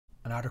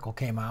an article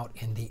came out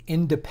in The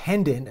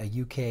Independent, a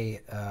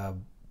UK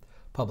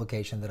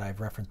publication that I've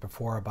referenced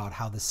before, about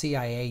how the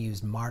CIA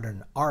used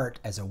modern art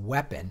as a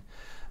weapon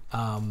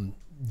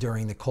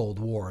during the Cold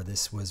War.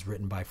 This was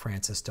written by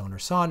Francis Stoner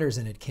Saunders,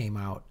 and it came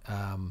out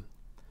a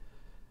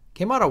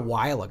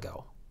while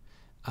ago.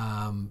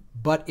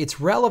 But it's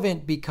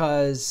relevant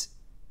because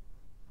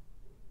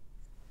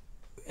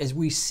as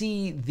we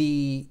see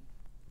the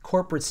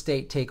corporate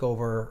state take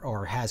over,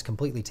 or has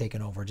completely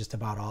taken over, just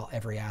about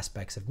every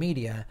aspects of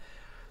media,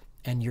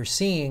 and you're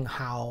seeing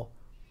how,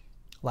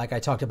 like I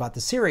talked about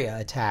the Syria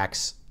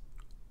attacks,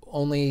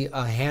 only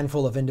a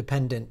handful of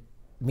independent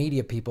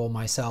media people,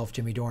 myself,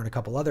 Jimmy Dore, and a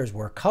couple others,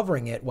 were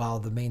covering it while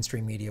the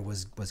mainstream media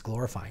was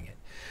glorifying it.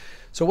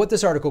 So what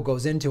this article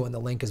goes into, and the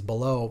link is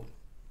below,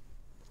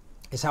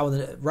 is how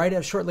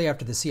shortly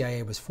after the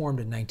CIA was formed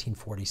in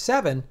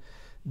 1947,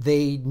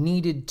 they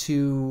needed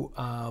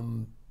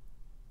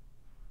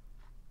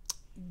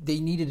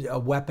a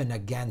weapon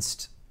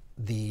against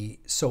the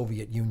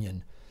Soviet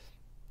Union,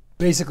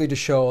 basically to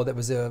show that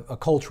was a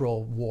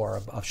cultural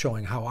war of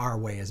showing how our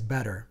way is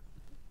better.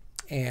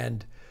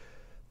 And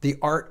the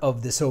art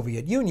of the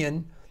Soviet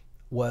Union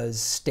was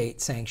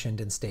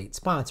state-sanctioned and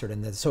state-sponsored.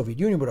 And the Soviet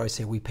Union would always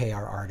say, we pay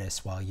our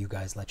artists while you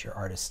guys let your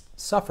artists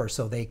suffer.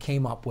 So they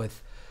came up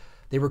with,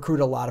 they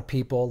recruited a lot of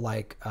people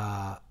like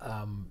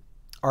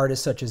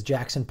artists such as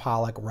Jackson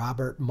Pollock,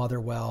 Robert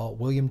Motherwell,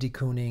 William de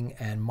Kooning,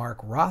 and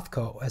Mark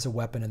Rothko as a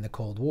weapon in the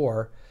Cold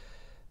War.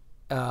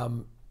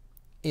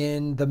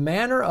 In the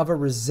manner of a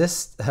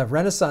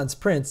Renaissance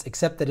prince,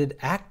 except that it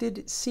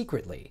acted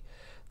secretly.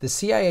 The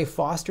CIA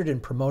fostered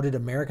and promoted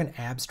American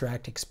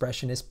abstract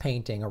expressionist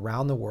painting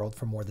around the world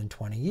for more than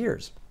 20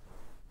 years.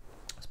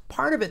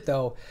 Part of it,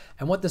 though,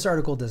 and what this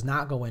article does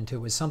not go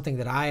into, is something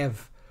that I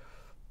have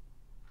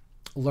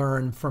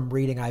learned from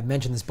reading. I've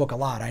mentioned this book a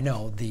lot, I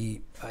know,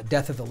 The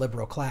Death of the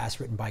Liberal Class,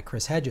 written by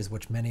Chris Hedges,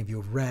 which many of you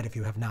have read. If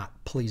you have not,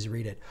 please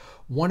read it.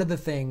 One of the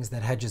things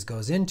that Hedges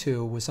goes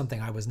into was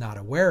something I was not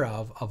aware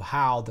of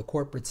how the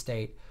corporate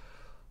state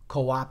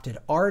co-opted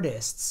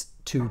artists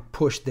to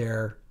push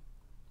their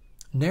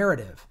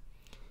narrative.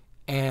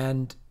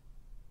 And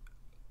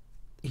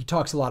he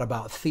talks a lot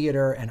about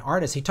theater and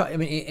artists.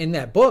 In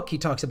that book, he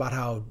talks about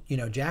how,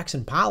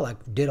 Jackson Pollock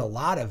did a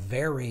lot of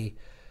very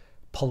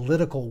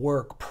political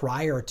work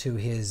prior to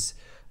his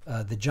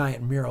the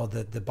giant mural,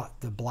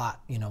 the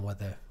blot,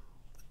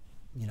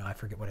 I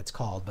forget what it's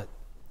called, but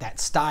that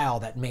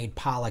style that made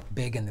Pollock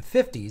big in the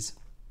 50s.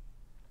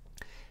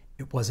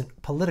 It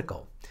wasn't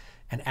political.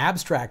 And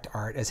abstract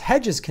art, as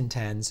Hedges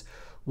contends,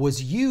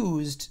 was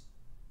used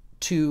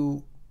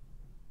to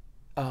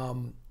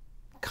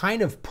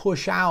kind of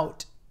push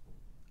out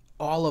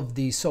all of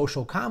the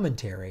social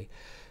commentary,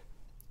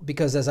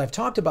 because as I've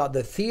talked about,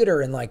 the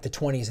theater in like the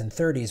 20s and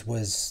 30s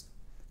was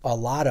a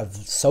lot of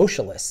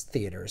socialist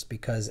theaters,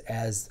 because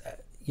as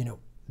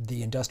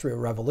the Industrial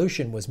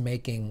Revolution was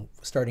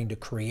starting to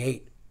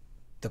create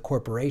the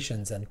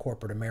corporations and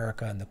corporate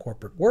America and the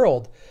corporate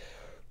world,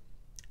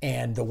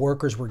 and the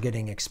workers were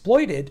getting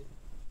exploited,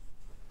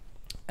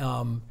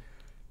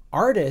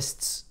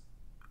 artists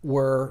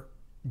were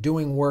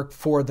doing work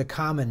for the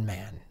common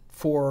man,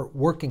 for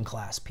working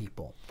class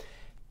people.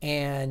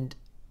 And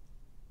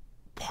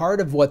part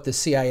of what the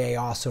CIA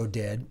also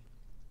did,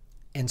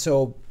 and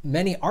so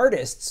many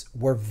artists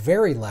were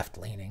very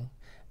left-leaning,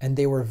 and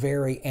they were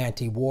very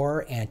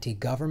anti-war,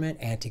 anti-government,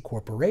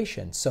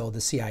 anti-corporation. So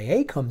the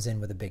CIA comes in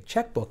with a big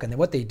checkbook, and then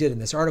what they did in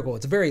this article,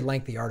 it's a very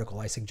lengthy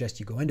article, I suggest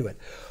you go into it,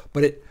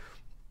 but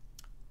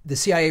the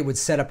CIA would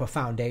set up a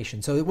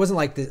foundation. So it wasn't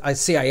like a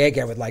CIA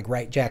guy would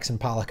write Jackson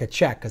Pollock a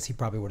check, because he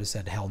probably would have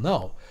said, hell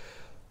no.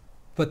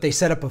 But they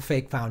set up a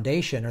fake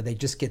foundation, or they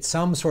just get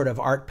some sort of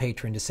art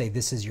patron to say,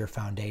 this is your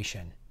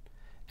foundation.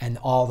 And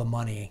all the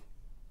money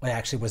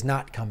actually was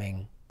not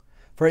coming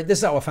for it. This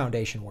is how a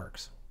foundation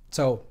works.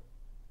 So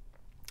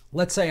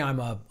let's say I'm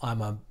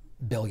a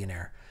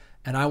billionaire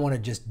and I want to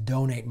just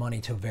donate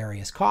money to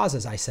various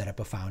causes. I set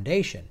up a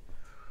foundation.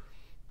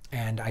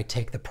 And I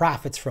take the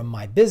profits from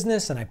my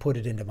business and I put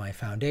it into my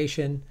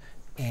foundation.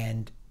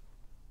 And,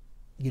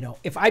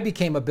 if I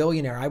became a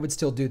billionaire, I would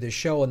still do this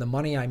show, and the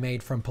money I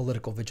made from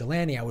Political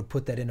Vigilante, I would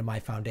put that into my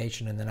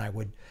foundation, and then I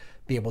would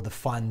be able to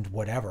fund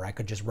whatever. I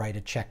could just write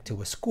a check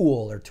to a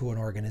school or to an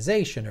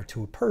organization or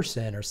to a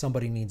person, or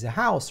somebody needs a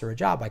house or a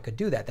job. I could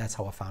do that. That's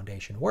how a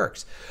foundation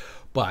works.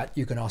 But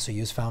you can also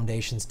use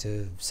foundations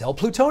to sell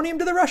plutonium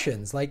to the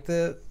Russians, like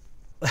the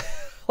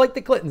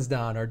Clintons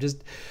done, or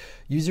just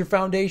use your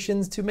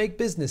foundations to make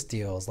business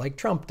deals like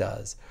Trump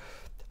does.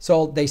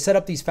 So they set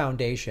up these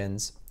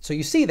foundations. So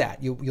you see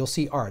that. You'll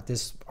see art.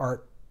 This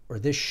art or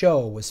this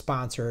show was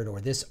sponsored, or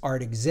this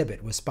art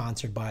exhibit was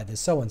sponsored by the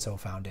so-and-so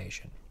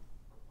foundation.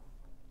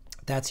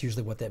 That's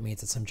usually what that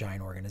means. It's some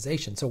giant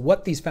organization. So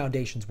what these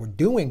foundations were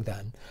doing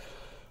then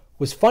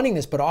was funding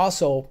this, but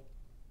also,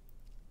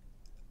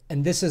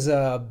 and this is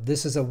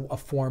a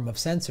form of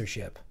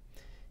censorship,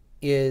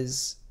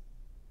 and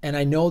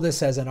I know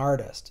this as an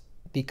artist,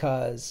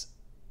 because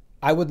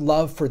I would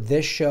love for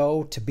this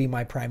show to be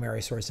my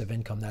primary source of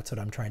income. That's what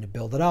I'm trying to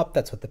build it up.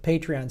 That's what the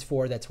Patreon's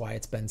for. That's why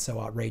it's been so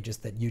outrageous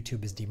that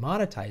YouTube has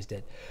demonetized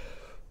it.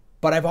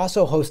 But I've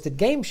also hosted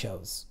game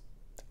shows.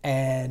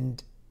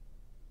 And,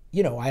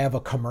 you know, I have a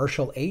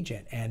commercial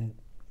agent and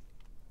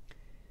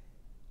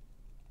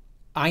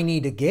I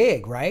need a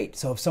gig, right?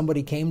 So if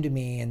somebody came to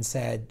me and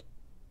said,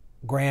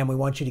 Graham, we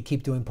want you to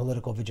keep doing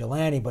Political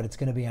Vigilante, but it's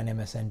going to be on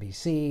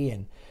MSNBC,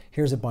 and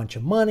here's a bunch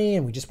of money,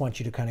 and we just want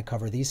you to kind of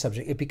cover these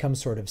subjects, it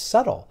becomes sort of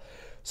subtle.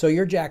 So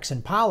you're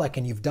Jackson Pollock,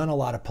 and you've done a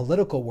lot of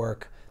political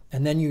work,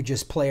 and then you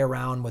just play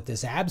around with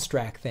this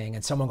abstract thing,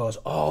 and someone goes,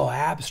 oh,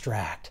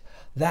 abstract,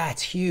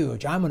 that's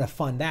huge, I'm going to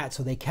fund that.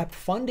 So they kept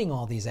funding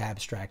all these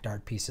abstract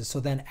art pieces. So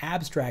then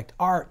abstract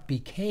art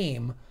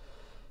became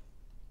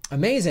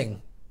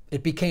amazing.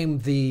 It became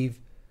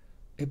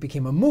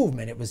a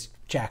movement. It was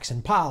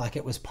Jackson Pollock.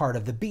 It was part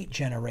of the Beat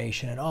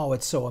generation. And oh,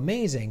 it's so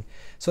amazing.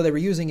 So they were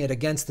using it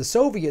against the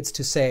Soviets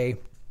to say,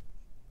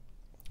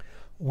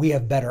 we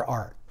have better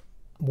art.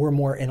 We're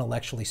more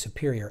intellectually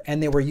superior.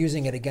 And they were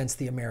using it against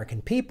the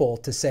American people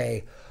to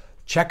say,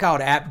 check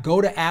out, go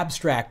to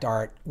abstract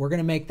art. We're going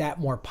to make that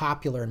more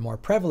popular and more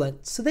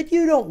prevalent so that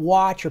you don't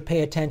watch or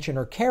pay attention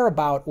or care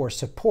about or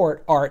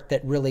support art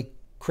that really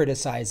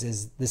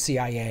criticizes the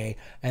CIA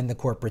and the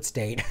corporate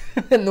state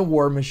and the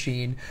war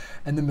machine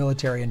and the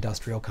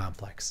military-industrial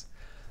complex.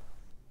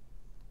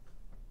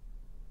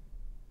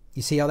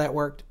 You see how that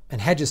worked?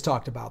 And Hedges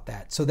talked about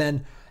that. So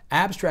then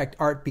abstract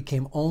art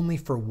became only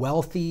for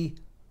wealthy,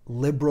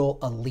 liberal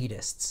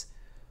elitists.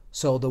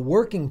 So the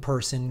working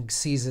person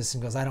sees this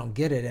and goes, I don't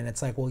get it. And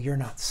it's like, well, you're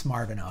not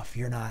smart enough.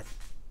 You're not.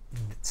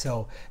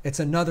 So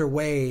it's another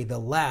way the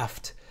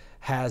left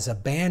has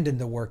abandoned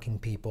the working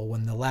people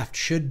when the left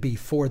should be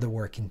for the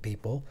working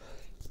people.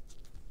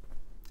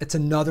 It's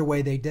another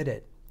way they did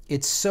it.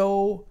 It's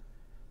so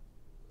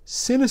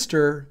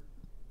sinister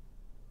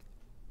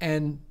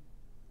and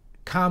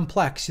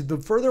complex. The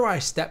further I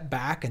step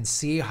back and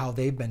see how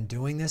they've been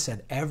doing this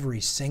at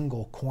every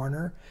single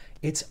corner,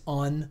 it's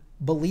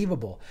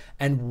unbelievable.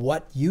 And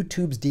what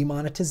YouTube's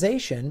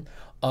demonetization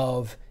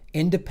of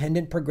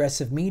independent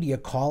progressive media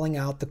calling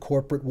out the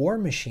corporate war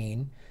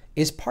machine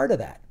is part of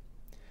that.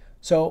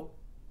 So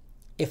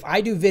if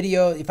I do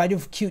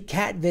cute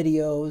cat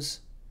videos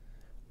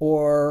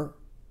or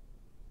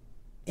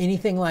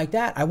anything like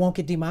that, I won't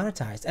get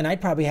demonetized. And I'd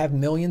probably have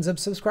millions of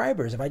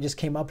subscribers if I just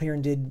came up here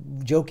and did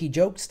jokey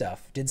joke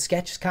stuff, did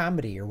sketch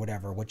comedy or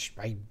whatever, which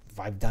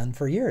I've done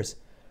for years.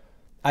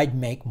 I'd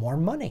make more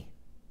money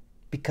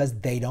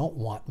because they don't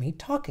want me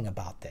talking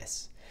about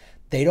this.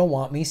 They don't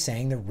want me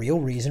saying the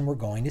real reason we're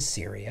going to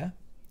Syria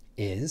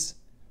is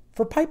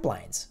for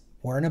pipelines.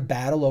 We're in a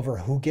battle over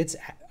who gets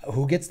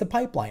the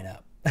pipeline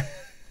up.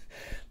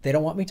 They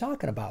don't want me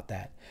talking about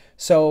that.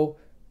 So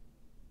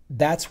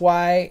that's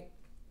why,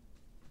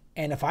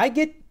 and if I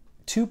get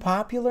too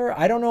popular,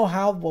 I don't know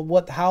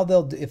how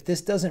they'll, if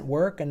this doesn't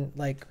work, and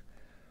like,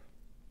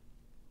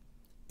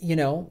 you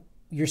know,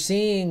 you're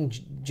seeing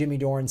Jimmy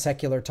Dore and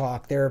Secular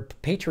Talk, their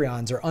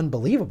Patreons are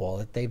unbelievable.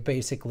 That they've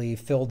basically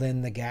filled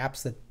in the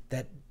gaps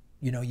that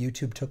you know,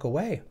 YouTube took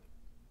away.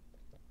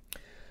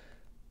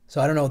 So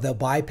I don't know if they'll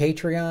buy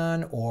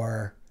Patreon,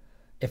 or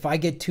if I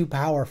get too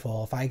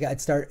powerful, if I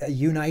start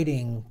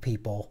uniting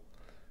people,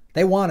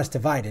 they want us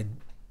divided,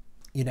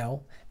 you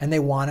know, and they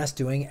want us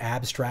doing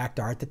abstract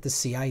art that the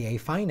CIA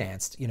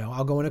financed. You know,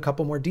 I'll go in a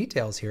couple more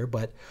details here,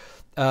 but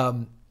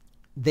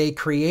they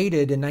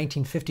created in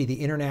 1950 the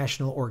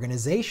International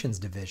Organizations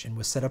Division,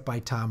 was set up by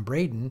Tom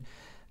Braden.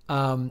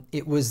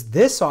 It was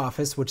this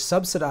office which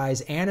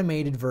subsidized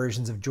animated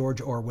versions of George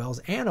Orwell's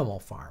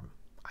Animal Farm.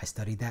 I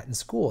studied that in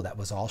school. That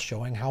was all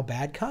showing how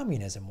bad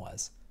communism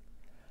was.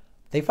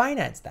 They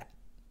financed that.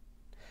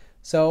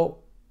 So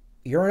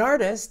you're an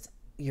artist,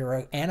 you're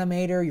an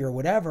animator, you're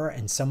whatever,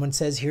 and someone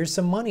says, here's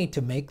some money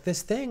to make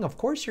this thing. Of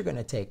course you're going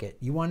to take it.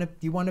 You want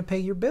to pay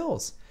your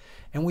bills.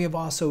 And we have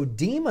also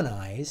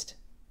demonized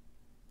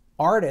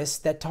artists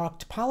that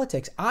talked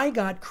politics. I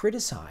got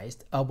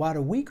criticized about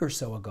a week or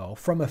so ago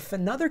from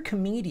another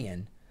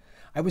comedian.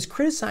 I was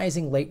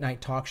criticizing late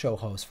night talk show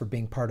hosts for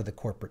being part of the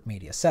corporate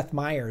media. Seth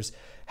Meyers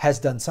has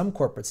done some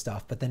corporate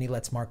stuff, but then he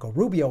lets Marco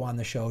Rubio on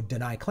the show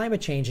deny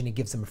climate change, and he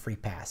gives him a free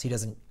pass. He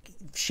doesn't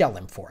shell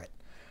him for it.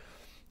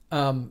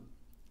 And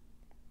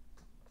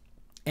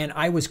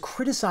I was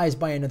criticized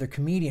by another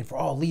comedian for,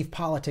 oh, leave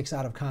politics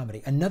out of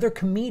comedy. Another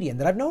comedian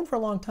that I've known for a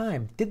long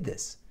time did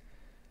this.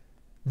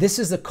 This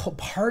is a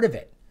part of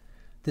it.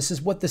 This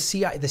is what the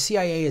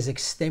CIA is.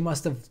 They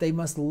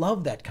must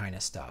love that kind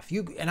of stuff.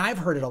 And I've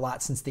heard it a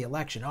lot since the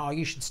election. Oh,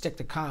 you should stick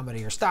to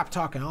comedy or stop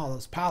talking all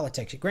those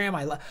politics. Graham,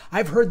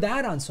 I've heard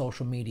that on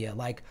social media.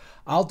 Like,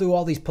 I'll do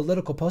all these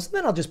political posts, and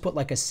then I'll just put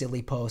like a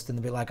silly post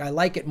and be like, I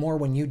like it more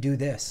when you do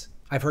this.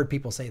 I've heard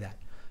people say that.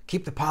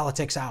 Keep the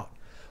politics out.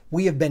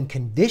 We have been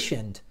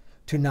conditioned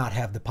to not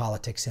have the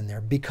politics in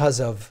there because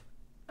of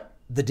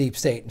the deep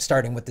state, and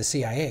starting with the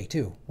CIA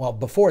too. Well,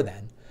 before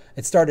then.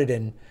 It started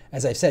in,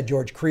 as I said,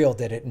 George Creel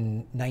did it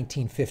in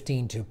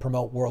 1915 to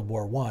promote World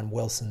War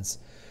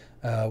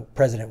I,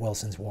 President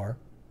Wilson's war.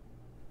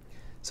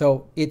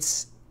 So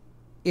it's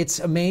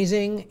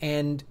amazing,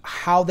 and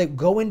how they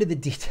go into the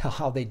detail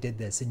how they did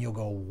this, and you'll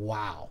go,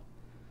 wow.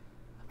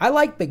 I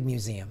like big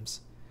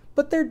museums,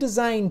 but they're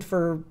designed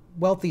for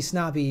wealthy,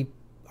 snobby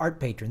art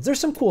patrons. There's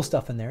some cool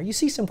stuff in there. You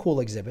see some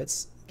cool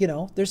exhibits. You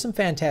know, there's some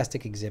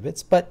fantastic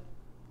exhibits, but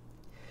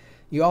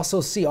you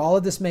also see all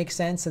of this makes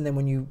sense. And then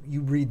when you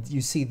read, you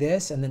see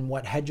this, and then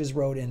what Hedges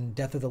wrote in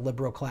Death of the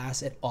Liberal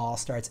Class, it all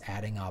starts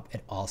adding up.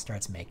 It all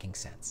starts making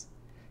sense.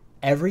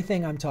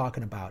 Everything I'm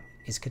talking about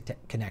is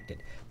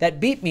connected. That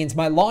beep means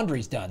my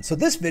laundry's done. So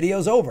this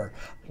video's over.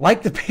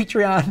 Like the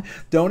Patreon,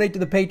 donate to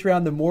the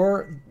Patreon. The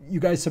more you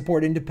guys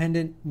support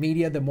independent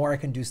media, the more I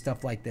can do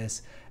stuff like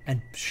this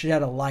and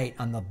shed a light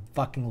on the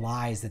fucking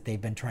lies that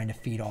they've been trying to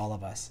feed all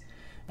of us.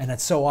 And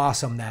it's so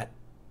awesome that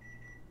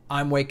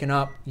I'm waking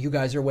up, you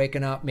guys are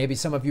waking up. Maybe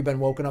some of you have been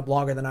woken up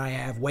longer than I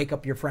have. Wake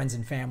up your friends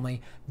and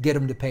family. Get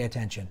them to pay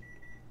attention,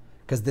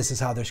 because this is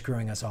how they're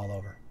screwing us all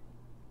over.